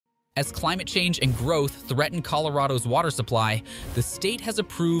As climate change and growth threaten Colorado's water supply, the state has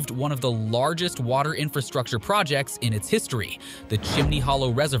approved one of the largest water infrastructure projects in its history, the Chimney Hollow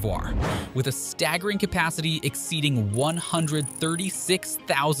Reservoir, with a staggering capacity exceeding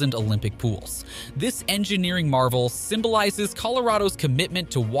 136,000 Olympic pools. This engineering marvel symbolizes Colorado's commitment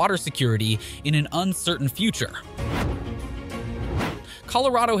to water security in an uncertain future.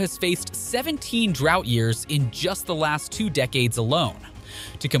 Colorado has faced 17 drought years in just the last 2 decades alone.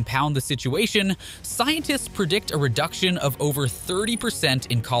 To compound the situation, scientists predict a reduction of over 30%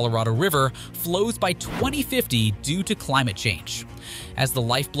 in Colorado River flows by 2050 due to climate change. As the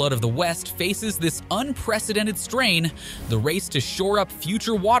lifeblood of the West faces this unprecedented strain, the race to shore up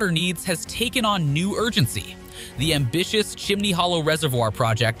future water needs has taken on new urgency. The ambitious Chimney Hollow Reservoir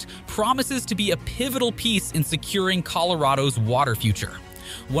Project promises to be a pivotal piece in securing Colorado's water future.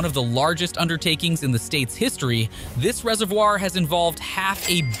 One of the largest undertakings in the state's history, this reservoir has involved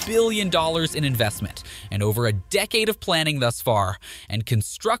 $500 million in investment and over a decade of planning thus far, and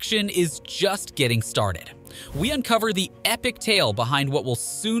construction is just getting started. We uncover the epic tale behind what will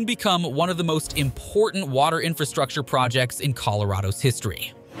soon become one of the most important water infrastructure projects in Colorado's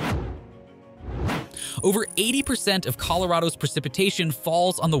history. Over 80% of Colorado's precipitation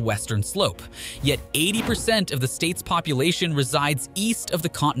falls on the western slope, yet 80% of the state's population resides east of the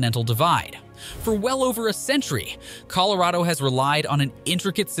Continental Divide. For well over a century, Colorado has relied on an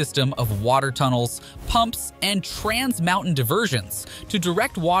intricate system of water tunnels, pumps, and trans-mountain diversions to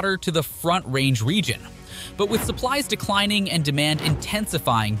direct water to the Front Range region. But with supplies declining and demand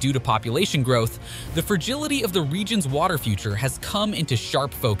intensifying due to population growth, the fragility of the region's water future has come into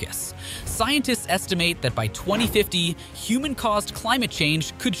sharp focus. Scientists estimate that by 2050, human-caused climate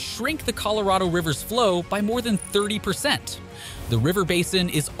change could shrink the Colorado River's flow by more than 30%. The river basin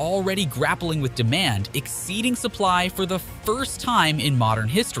is already grappling with demand exceeding supply for the first time in modern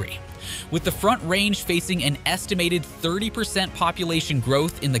history. With the Front Range facing an estimated 30% population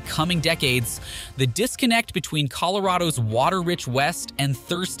growth in the coming decades, the disconnect between Colorado's water-rich west and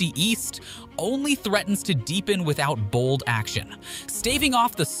thirsty east only threatens to deepen without bold action. Staving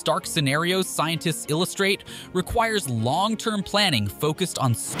off the stark scenarios scientists illustrate requires long-term planning focused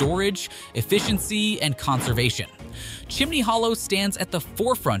on storage, efficiency, and conservation. Chimney Hollow stands at the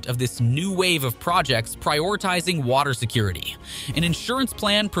forefront of this new wave of projects prioritizing water security, an insurance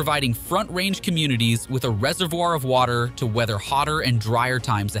plan providing Front Range communities with a reservoir of water to weather hotter and drier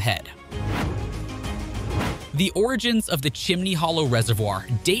times ahead. The origins of the Chimney Hollow Reservoir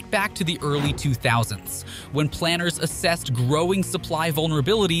date back to the early 2000s, when planners assessed growing supply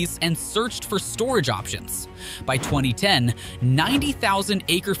vulnerabilities and searched for storage options. By 2010, 90,000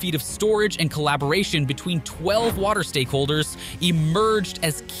 acre-feet of storage and collaboration between 12 water stakeholders emerged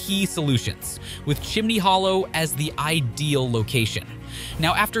as key solutions, with Chimney Hollow as the ideal location.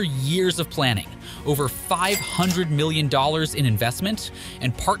 Now, after years of planning, over $500 million in investment,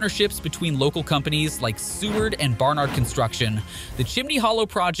 and partnerships between local companies like Seward and Barnard Construction, the Chimney Hollow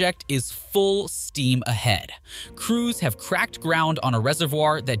project is full steam ahead. Crews have cracked ground on a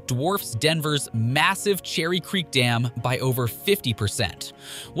reservoir that dwarfs Denver's massive Cherry Creek Dam by over 50%.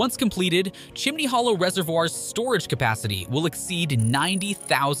 Once completed, Chimney Hollow Reservoir's storage capacity will exceed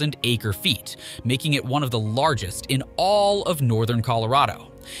 90,000 acre-feet, making it one of the largest in all of northern Colorado.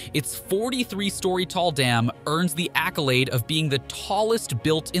 Its 43-story tall dam earns the accolade of being the tallest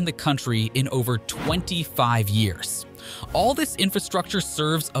built in the country in over 25 years. All this infrastructure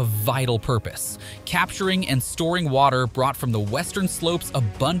serves a vital purpose, capturing and storing water brought from the western slope's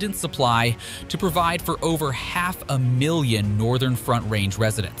abundant supply to provide for over 500,000 northern Front Range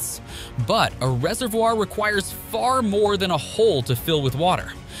residents. But a reservoir requires far more than a hole to fill with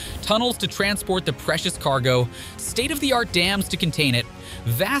water. Tunnels to transport the precious cargo, state-of-the-art dams to contain it,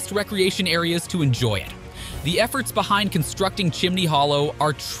 vast recreation areas to enjoy it. The efforts behind constructing Chimney Hollow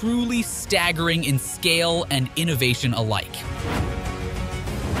are truly staggering in scale and innovation alike.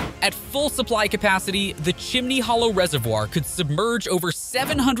 At full supply capacity, the Chimney Hollow Reservoir could submerge over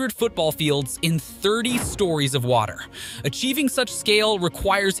 700 football fields in 30 stories of water. Achieving such scale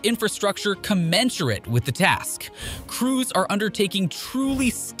requires infrastructure commensurate with the task. Crews are undertaking truly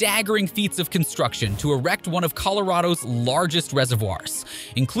staggering feats of construction to erect one of Colorado's largest reservoirs,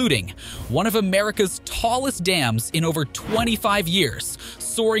 including one of America's tallest dams in over 25 years,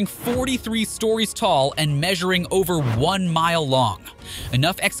 soaring 43 stories tall and measuring over 1 mile long.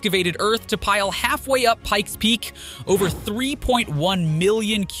 Enough excavated earth to pile halfway up Pikes Peak, over 3.1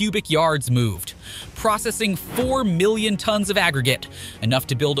 million cubic yards moved, processing 4 million tons of aggregate, enough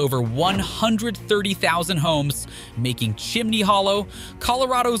to build over 130,000 homes, making Chimney Hollow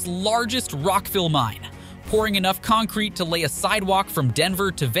Colorado's largest rockfill mine, pouring enough concrete to lay a sidewalk from Denver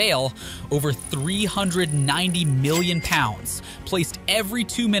to Vail, over 390 million pounds, placed every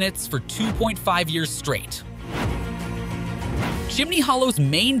 2 minutes for 2.5 years straight. Chimney Hollow's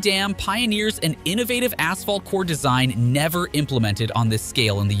main dam pioneers an innovative asphalt core design never implemented on this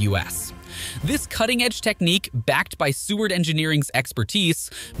scale in the US. This cutting-edge technique, backed by Seward Engineering's expertise,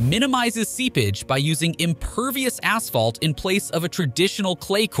 minimizes seepage by using impervious asphalt in place of a traditional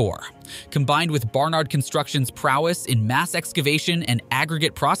clay core. Combined with Barnard Construction's prowess in mass excavation and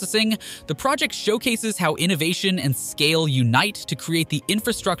aggregate processing, the project showcases how innovation and scale unite to create the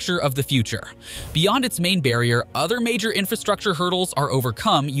infrastructure of the future. Beyond its main barrier, other major infrastructure hurdles are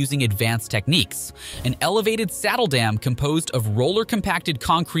overcome using advanced techniques. An elevated saddle dam composed of roller-compacted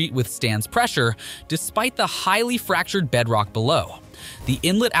concrete withstands pressure, despite the highly fractured bedrock below. The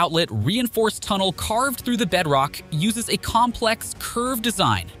inlet-outlet reinforced tunnel carved through the bedrock uses a complex, curved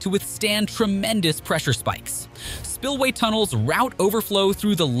design to withstand tremendous pressure spikes. Spillway tunnels route overflow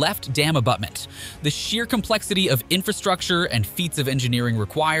through the left dam abutment. The sheer complexity of infrastructure and feats of engineering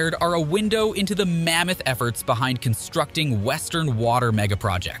required are a window into the mammoth efforts behind constructing Western water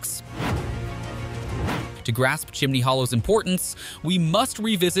megaprojects. To grasp Chimney Hollow's importance, we must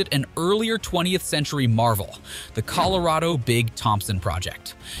revisit an earlier 20th century marvel, the Colorado Big Thompson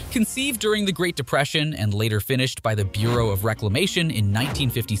Project. Conceived during the Great Depression and later finished by the Bureau of Reclamation in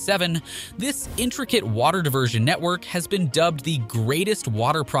 1957, this intricate water diversion network has been dubbed the greatest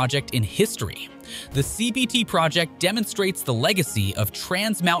water project in history. The CBT project demonstrates the legacy of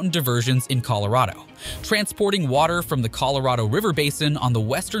trans-mountain diversions in Colorado, transporting water from the Colorado River Basin on the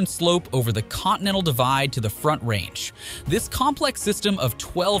western slope over the Continental Divide to the Front Range. This complex system of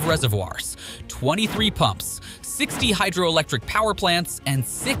 12 reservoirs, 23 pumps, 60 hydroelectric power plants, and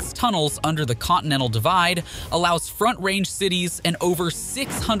 6 tunnels under the Continental Divide allows Front Range cities and over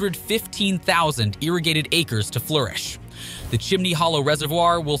 615,000 irrigated acres to flourish. The Chimney Hollow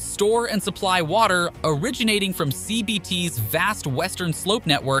Reservoir will store and supply water originating from CBT's vast western slope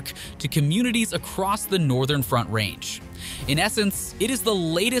network to communities across the northern Front Range. In essence, it is the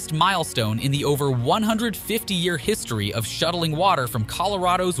latest milestone in the over 150-year history of shuttling water from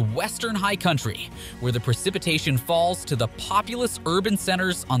Colorado's western high country, where the precipitation falls to the populous urban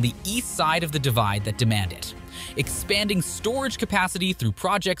centers on the east side of the divide that demand it. Expanding storage capacity through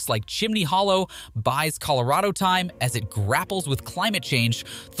projects like Chimney Hollow buys Colorado time as it grapples with climate change,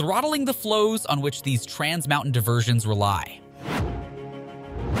 throttling the flows on which these trans-mountain diversions rely.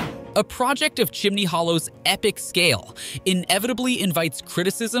 A project of Chimney Hollow's epic scale inevitably invites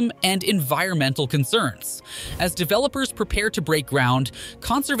criticism and environmental concerns. As developers prepare to break ground,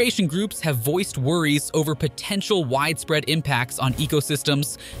 conservation groups have voiced worries over potential widespread impacts on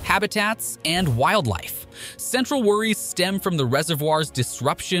ecosystems, habitats, and wildlife. Central worries stem from the reservoir's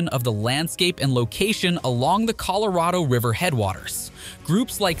disruption of the landscape and location along the Colorado River headwaters.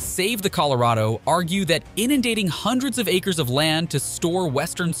 Groups like Save the Colorado argue that inundating hundreds of acres of land to store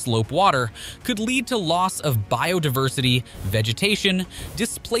western slope water could lead to loss of biodiversity, vegetation,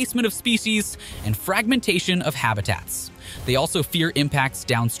 displacement of species, and fragmentation of habitats. They also fear impacts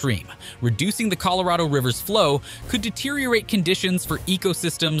downstream. Reducing the Colorado River's flow could deteriorate conditions for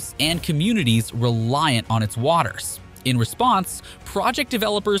ecosystems and communities reliant on its waters. In response, project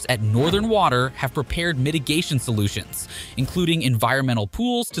developers at Northern Water have prepared mitigation solutions, including environmental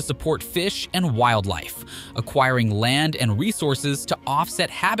pools to support fish and wildlife, acquiring land and resources to offset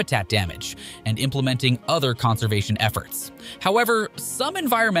habitat damage, and implementing other conservation efforts. However, some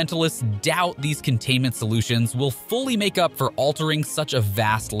environmentalists doubt these containment solutions will fully make up for altering such a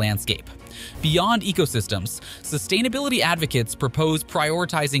vast landscape. Beyond ecosystems, sustainability advocates propose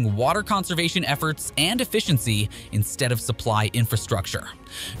prioritizing water conservation efforts and efficiency instead of supply infrastructure.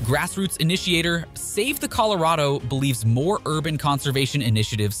 Grassroots initiator Save the Colorado believes more urban conservation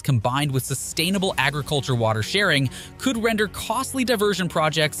initiatives combined with sustainable agriculture water sharing could render costly diversion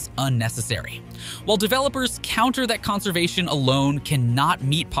projects unnecessary. While developers counter that conservation alone cannot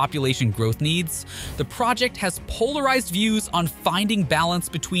meet population growth needs, the project has polarized views on finding balance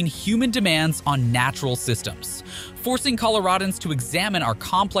between human demands on natural systems, forcing Coloradans to examine our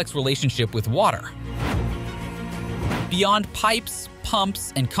complex relationship with water. Beyond pipes,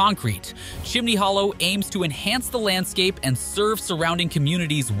 pumps, and concrete, Chimney Hollow aims to enhance the landscape and serve surrounding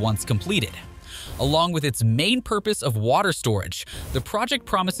communities once completed. Along with its main purpose of water storage, the project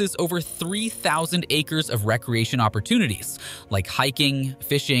promises over 3,000 acres of recreation opportunities, like hiking,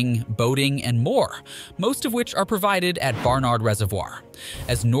 fishing, boating, and more, most of which are provided at Barnard Reservoir.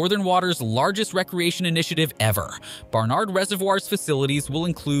 As Northern Water's largest recreation initiative ever, Barnard Reservoir's facilities will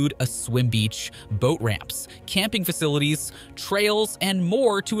include a swim beach, boat ramps, camping facilities, trails, and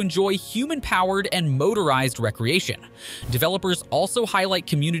more to enjoy human-powered and motorized recreation. Developers also highlight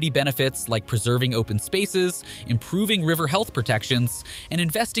community benefits like preserving open spaces, improving river health protections, and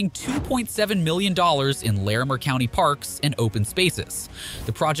investing $2.7 million in Larimer County parks and open spaces.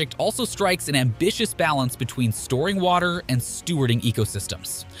 The project also strikes an ambitious balance between storing water and stewarding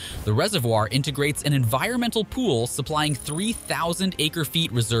ecosystems. The reservoir integrates an environmental pool supplying 3,000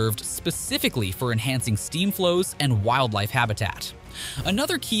 acre-feet reserved specifically for enhancing steam flows and wildlife habitat.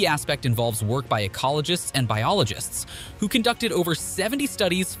 Another key aspect involves work by ecologists and biologists, who conducted over 70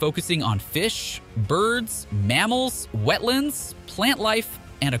 studies focusing on fish, birds, mammals, wetlands, plant life,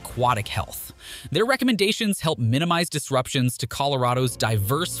 and aquatic health. Their recommendations help minimize disruptions to Colorado's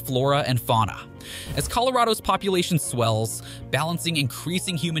diverse flora and fauna. As Colorado's population swells, balancing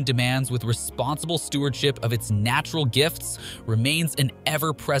increasing human demands with responsible stewardship of its natural gifts remains an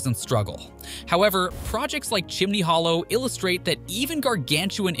ever-present struggle. However, projects like Chimney Hollow illustrate that even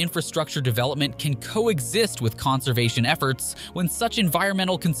gargantuan infrastructure development can coexist with conservation efforts when such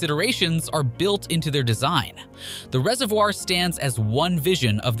environmental considerations are built into their design. The reservoir stands as one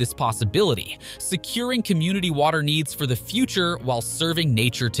vision of this possibility, securing community water needs for the future while serving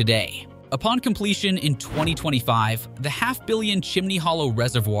nature today. Upon completion in 2025, the half-billion Chimney Hollow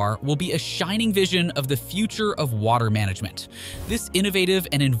Reservoir will be a shining vision of the future of water management. This innovative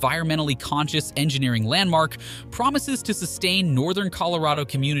and environmentally conscious engineering landmark promises to sustain northern Colorado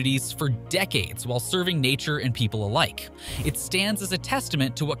communities for decades while serving nature and people alike. It stands as a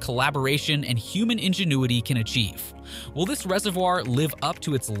testament to what collaboration and human ingenuity can achieve. Will this reservoir live up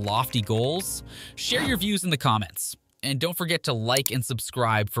to its lofty goals? Share your views in the comments. And don't forget to like and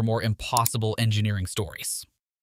subscribe for more impossible engineering stories.